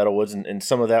 the metalwoods, and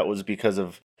some of that was because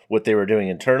of what they were doing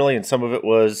internally, and some of it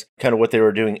was kind of what they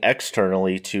were doing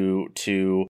externally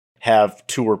to have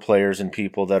tour players and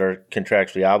people that are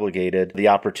contractually obligated the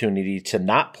opportunity to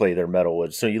not play their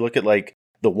metalwoods. So you look at like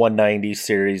the 190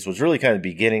 series was really kind of the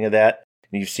beginning of that.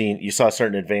 And you saw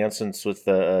certain advancements with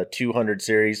the 200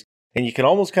 series, and you can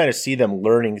almost kind of see them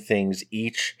learning things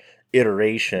each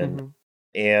iteration. Mm-hmm.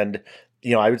 And,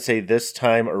 I would say this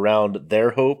time around,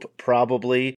 their hope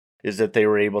probably is that they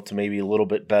were able to maybe a little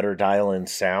bit better dial in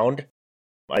sound.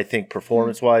 I think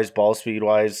performance-wise, ball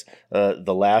speed-wise,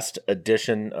 the last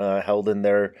edition held in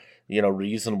there,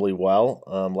 reasonably well.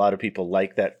 A lot of people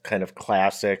like that kind of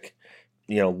classic,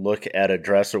 look at a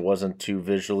dress. It wasn't too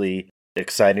visually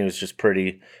exciting. It was just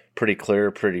pretty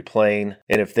clear, pretty plain.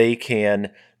 And if they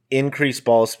can increase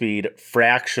ball speed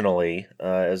fractionally,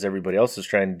 as everybody else is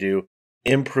trying to do,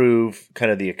 improve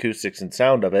kind of the acoustics and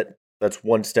sound of it, that's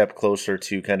one step closer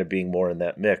to kind of being more in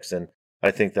that mix. And I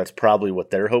think that's probably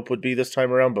what their hope would be this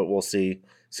time around, but we'll see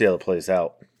how it plays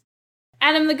out.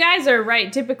 Adam, the guys are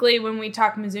right. Typically, when we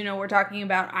talk Mizuno, we're talking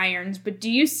about irons, but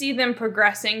do you see them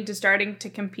progressing to starting to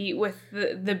compete with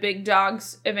the big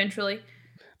dogs eventually?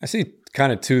 I see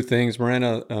kind of two things,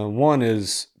 Miranda. One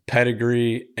is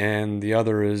pedigree, and the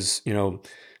other is,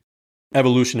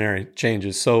 evolutionary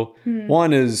changes. So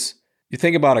one is, you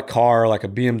think about a car like a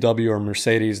BMW or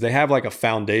Mercedes, they have like a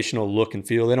foundational look and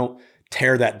feel. They don't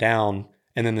tear that down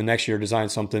and then the next year design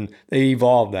something. They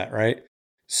evolve that, right?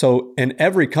 So, and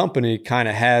every company kind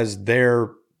of has their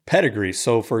pedigree.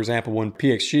 So, for example, when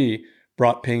PXG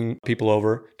brought Ping people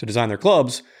over to design their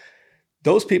clubs,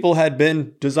 those people had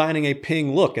been designing a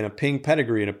Ping look and a Ping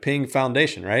pedigree and a Ping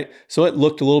foundation, right? So it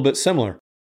looked a little bit similar.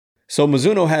 So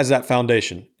Mizuno has that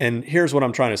foundation. And here's what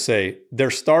I'm trying to say.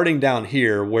 They're starting down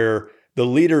here where the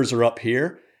leaders are up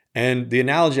here. And the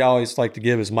analogy I always like to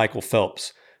give is Michael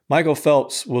Phelps. Michael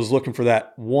Phelps was looking for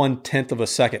that 1/10 of a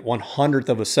second, 100th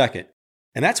of a second.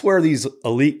 And that's where these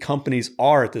elite companies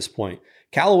are at this point.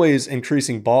 Callaway is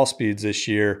increasing ball speeds this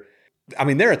year. I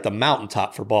mean, they're at the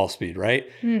mountaintop for ball speed, right?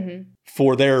 Mm-hmm.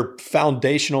 For their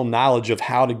foundational knowledge of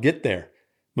how to get there.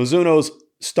 Mizuno's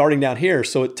starting down here,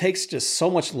 so it takes just so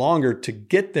much longer to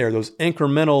get there, those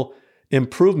incremental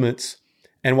improvements.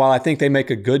 And while I think they make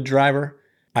a good driver,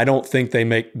 I don't think they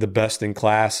make the best in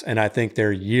class, and I think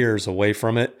they're years away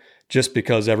from it just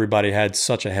because everybody had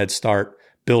such a head start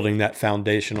building that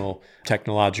foundational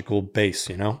technological base,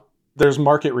 There's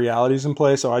market realities in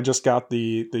play. So I just got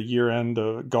the year-end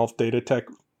Golf Data Tech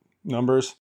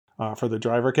numbers for the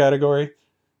driver category.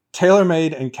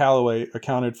 TaylorMade and Callaway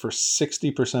accounted for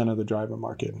 60% of the driver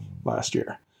market last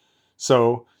year.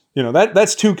 So,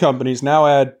 that's two companies. Now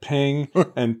add Ping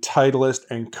and Titleist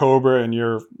and Cobra, and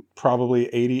you're probably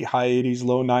high 80s,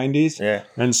 low 90s. Yeah.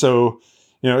 And so,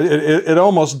 it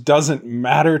almost doesn't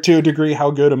matter to a degree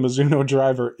how good a Mizuno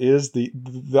driver is.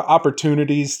 The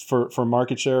opportunities for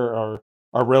market share are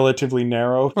relatively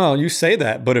narrow. Well, you say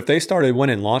that, but if they started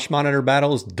winning launch monitor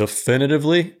battles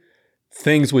definitively,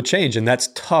 things would change, and that's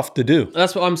tough to do.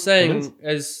 That's what I'm saying.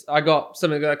 Is I got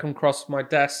something that come across my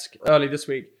desk early this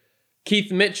week.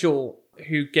 Keith Mitchell,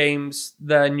 who games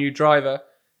their new driver,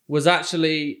 was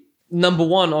actually number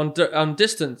one on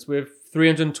distance with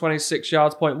 326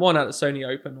 yards, 0.1 at the Sony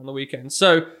Open on the weekend.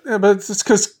 So yeah, but it's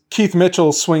because Keith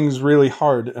Mitchell swings really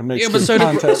hard and makes good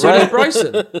contact, so right? did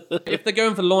Bryson. If they're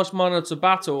going for launch monitor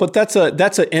battle, but that's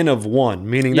an N of one,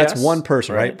 meaning that's one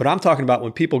person, right? Right. But I'm talking about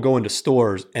when people go into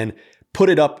stores and put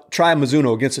it up, try a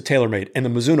Mizuno against a TaylorMade, and the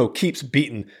Mizuno keeps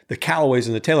beating the Callaways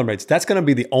and the TaylorMades. That's going to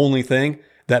be the only thing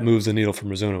that moves the needle for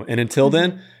Mizuno. And until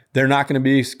then, they're not going to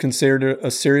be considered a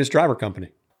serious driver company.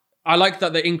 I like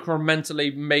that they're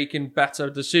incrementally making better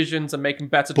decisions and making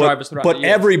better drivers throughout the year. But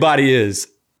everybody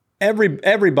is.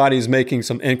 Everybody's making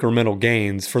some incremental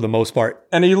gains for the most part.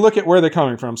 And you look at where they're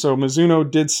coming from. So Mizuno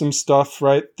did some stuff,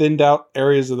 right? Thinned out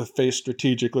areas of the face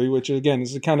strategically, which again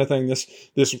is the kind of thing, this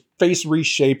face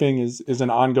reshaping is an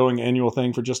ongoing annual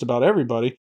thing for just about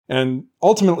everybody. And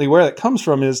ultimately where it comes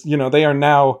from is, they are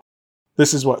now,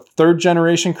 this is what, third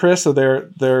generation, Chris? So they're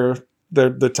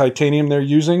the titanium they're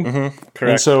using. Mm-hmm.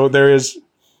 Correct. And so there is,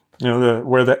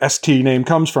 where the ST name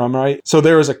comes from, right? So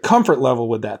there is a comfort level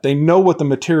with that. They know what the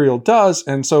material does.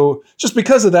 And so just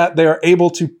because of that, they are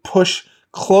able to push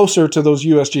closer to those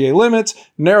USGA limits,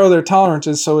 narrow their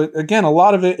tolerances. So again, a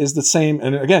lot of it is the same.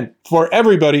 And again, for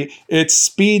everybody, it's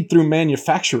speed through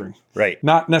manufacturing. Right.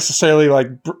 Not necessarily like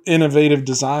innovative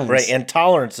designs. Right. And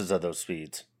tolerances of those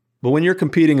speeds. But when you're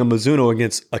competing a Mizuno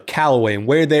against a Callaway and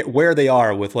where they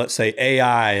are with, let's say,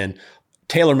 AI and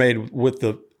TaylorMade with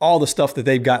all the stuff that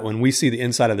they've got when we see the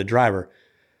inside of the driver,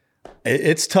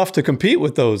 it's tough to compete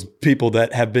with those people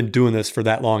that have been doing this for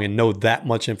that long and know that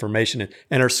much information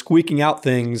and are squeaking out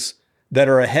things that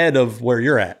are ahead of where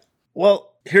you're at.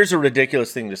 Well, here's a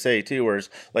ridiculous thing to say too,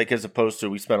 whereas like as opposed to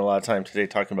we spent a lot of time today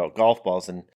talking about golf balls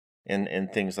and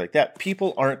things like that.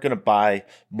 People aren't going to buy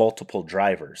multiple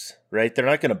drivers, right? They're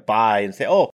not going to buy and say,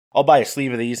 oh, I'll buy a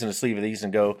sleeve of these and a sleeve of these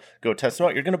and go test them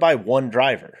out. You're going to buy one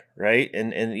driver, right?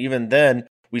 And even then,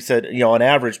 we said, on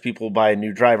average, people buy a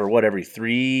new driver, every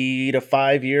 3 to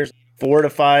 5 years, 4 to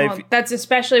 5. Well, that's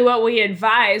especially what we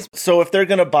advise. So if they're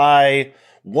going to buy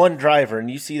one driver and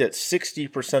you see that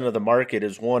 60% of the market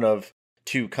is one of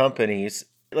two companies,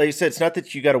 like you said, it's not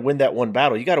that you got to win that one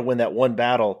battle. You got to win that one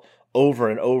battle over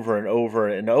and over and over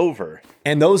and over.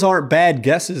 And those aren't bad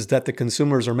guesses that the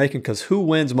consumers are making, because who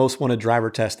wins Most Wanted driver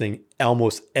testing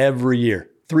almost every year?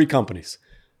 3 companies: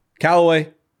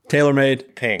 Callaway,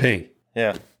 TaylorMade, Ping.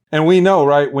 Yeah. And we know,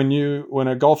 right, when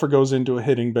a golfer goes into a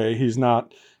hitting bay, he's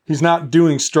not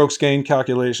doing strokes gain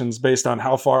calculations based on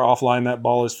how far offline that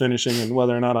ball is finishing and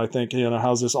whether or not I think,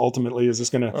 how's this ultimately, is this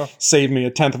going to save me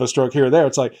a 10th of a stroke here or there?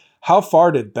 It's like, how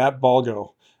far did that ball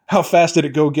go? How fast did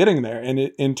it go getting there? And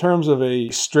in terms of a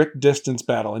strict distance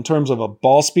battle, in terms of a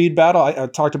ball speed battle, I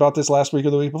talked about this last week or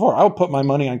the week before. I would put my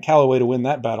money on Callaway to win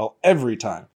that battle every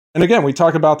time. And again, we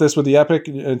talk about this with the Epic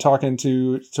and talking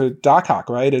to Doc Hawk,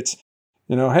 right? It's,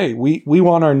 hey, we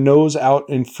want our nose out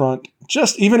in front,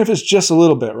 just even if it's just a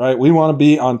little bit, right? We want to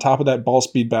be on top of that ball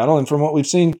speed battle. And from what we've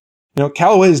seen,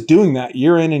 Callaway is doing that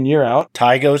year in and year out.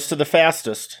 Tie goes to the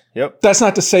fastest. Yep. That's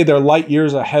not to say they're light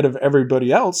years ahead of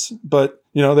everybody else, but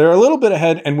they're a little bit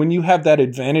ahead. And when you have that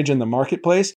advantage in the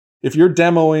marketplace, if you're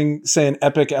demoing, say, an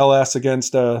Epic LS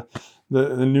against the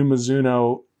new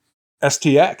Mizuno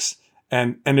STX,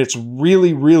 and it's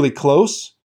really, really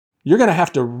close, you're going to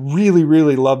have to really,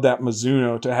 really love that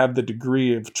Mizuno to have the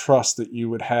degree of trust that you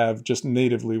would have just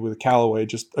natively with Callaway,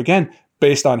 just, again,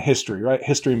 based on history, right?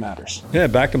 History matters. Yeah,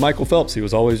 back to Michael Phelps. He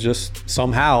was always just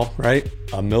somehow, right,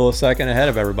 a millisecond ahead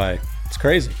of everybody. It's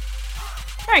crazy.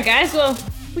 All right, guys. Well,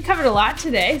 we covered a lot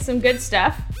today. Some good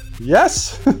stuff.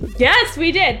 Yes. Yes,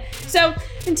 we did. So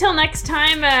until next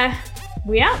time,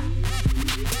 we out.